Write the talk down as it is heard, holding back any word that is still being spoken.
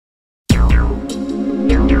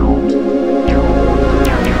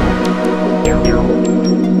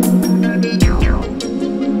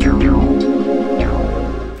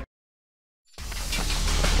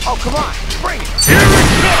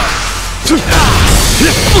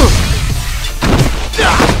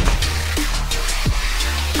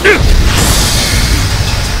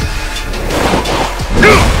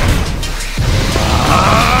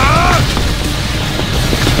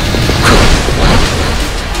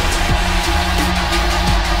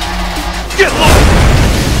Get low!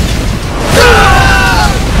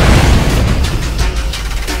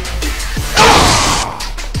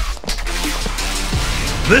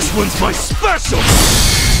 This one's my special!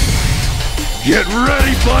 Get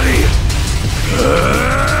ready, buddy!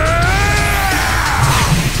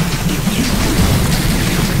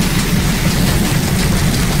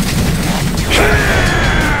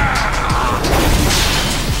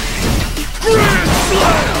 Grand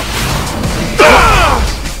Slam!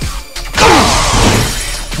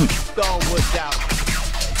 It's all worked out.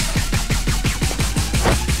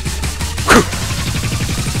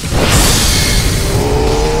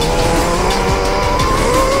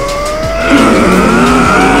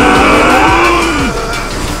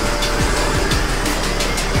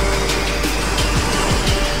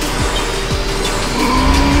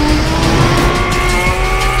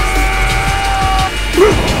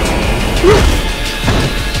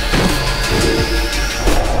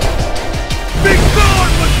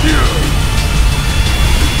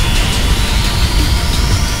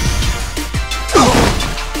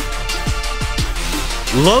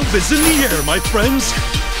 Love is in the air, my friends!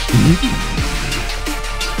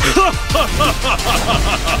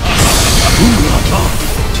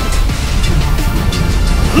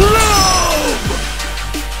 Love!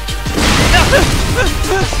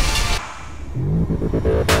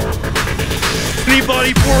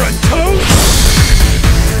 Anybody for a toast?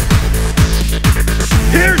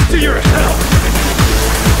 Here's to your health!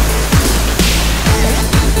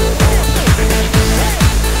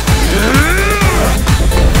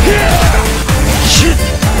 Shit!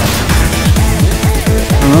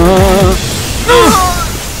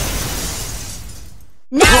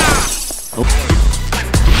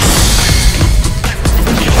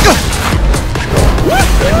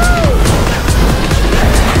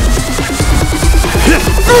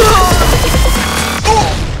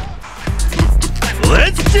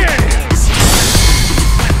 Let's dance!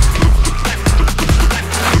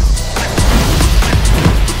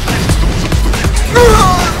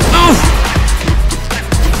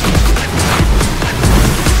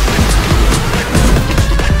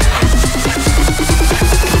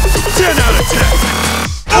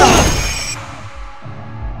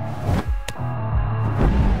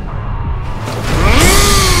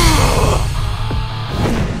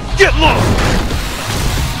 Get low!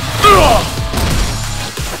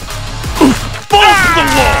 Balls to the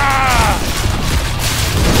wall!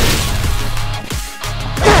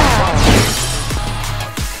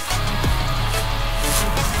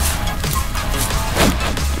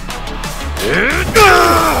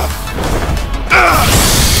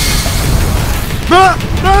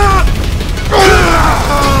 Order up!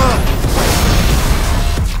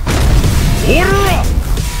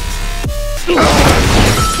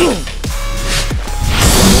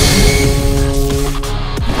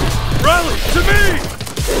 Rally to me!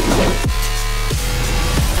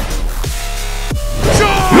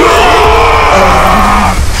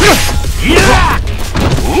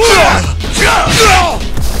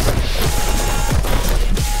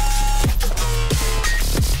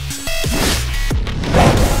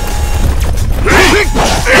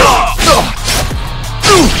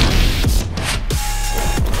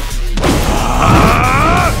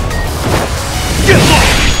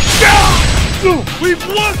 We've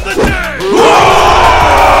won the day!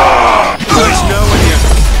 There's no one here.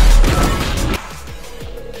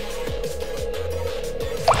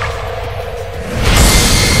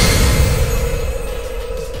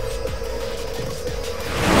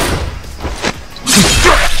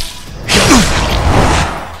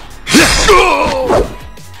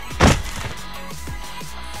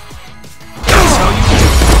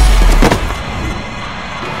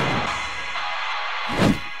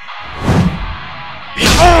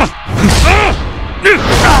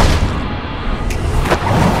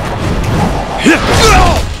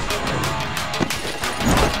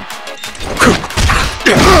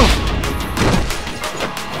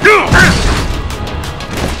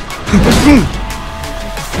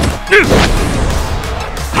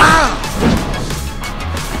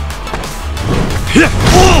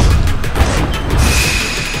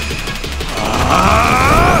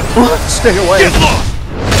 Stay away! Get lost!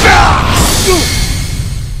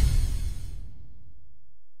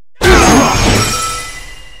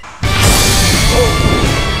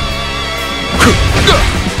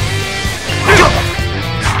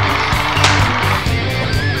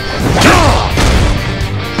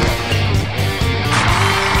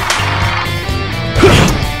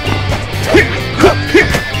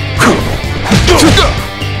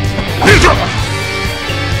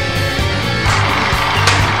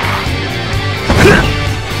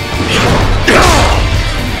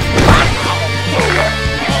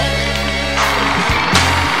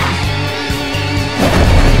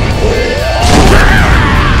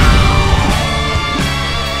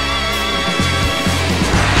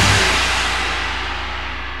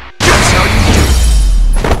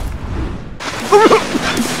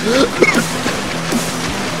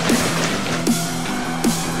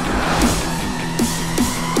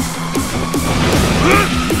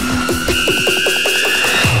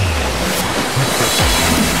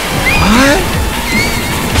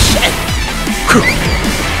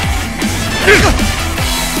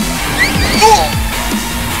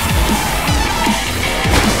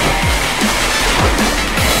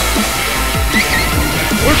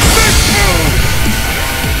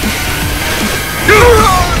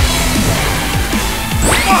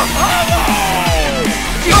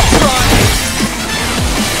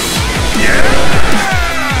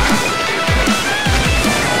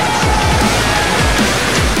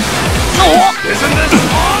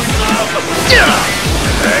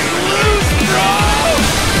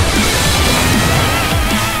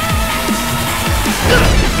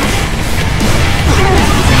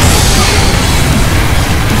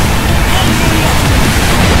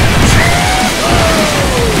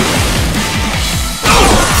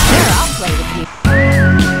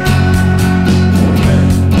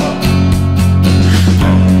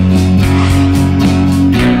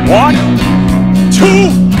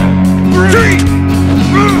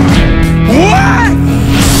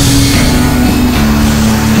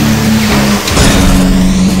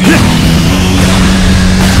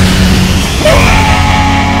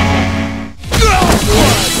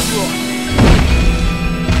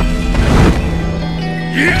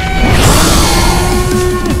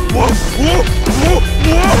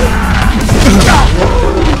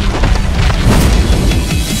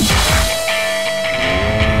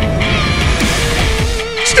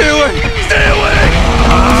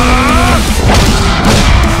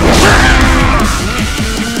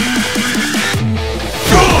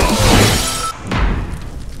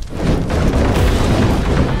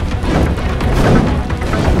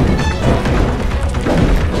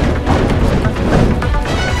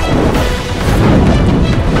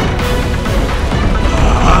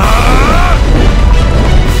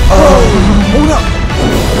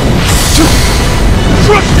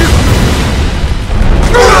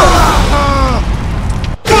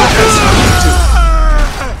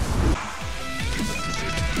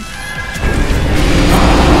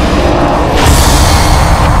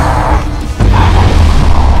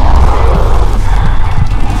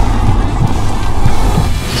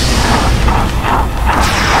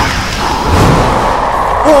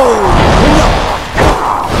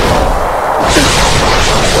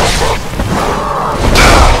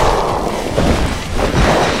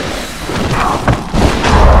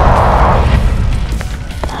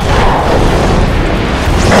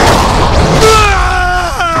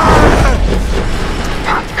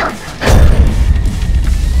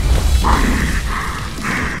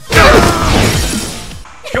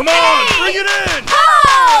 Come on, bring it in!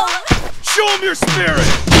 Oh! Show them your spirit!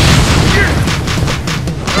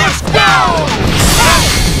 Let's go!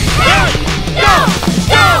 Go! Go!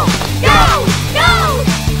 Go! Go! Go!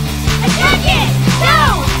 Attack it!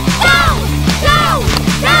 Go! Go! Go!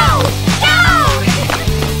 Go! Go!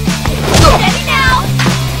 Steady now!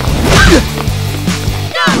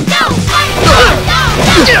 Go! Go! Fight! Go! Go!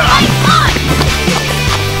 Go! Fight on!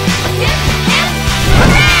 This is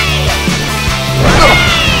hooray!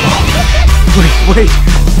 Wait.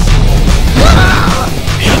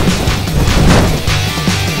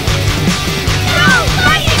 Go!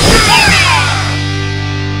 Fighting spirit!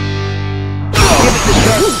 Give it the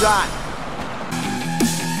best shot.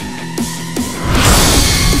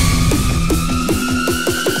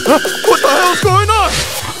 What the hell's going on?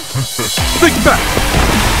 Think back!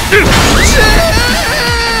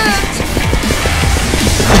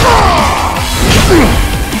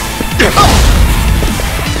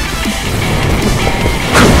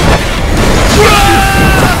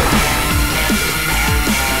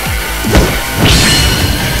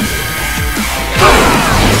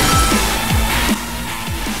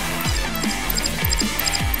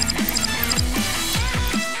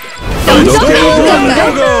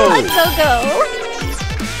 Go!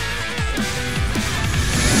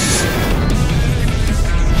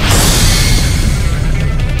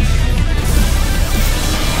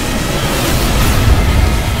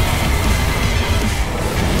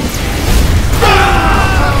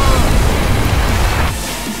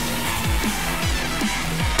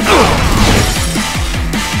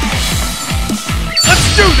 Let's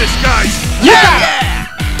do this, guys! Yeah!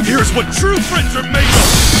 Here's what true friends are made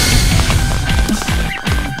of!